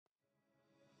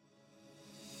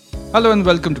Hello and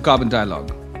welcome to Carbon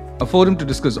Dialogue, a forum to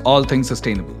discuss all things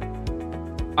sustainable.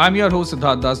 I'm your host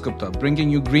Siddharth Dasgupta, bringing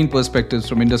you green perspectives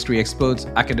from industry experts,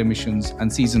 academicians,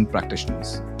 and seasoned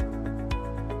practitioners.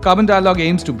 Carbon Dialogue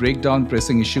aims to break down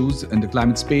pressing issues in the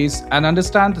climate space and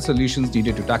understand the solutions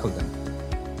needed to tackle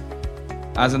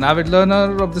them. As an avid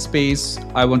learner of the space,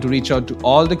 I want to reach out to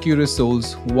all the curious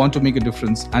souls who want to make a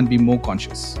difference and be more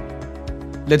conscious.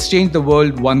 Let's change the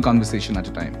world one conversation at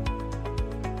a time.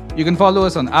 You can follow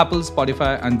us on Apple,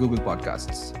 Spotify, and Google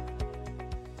Podcasts.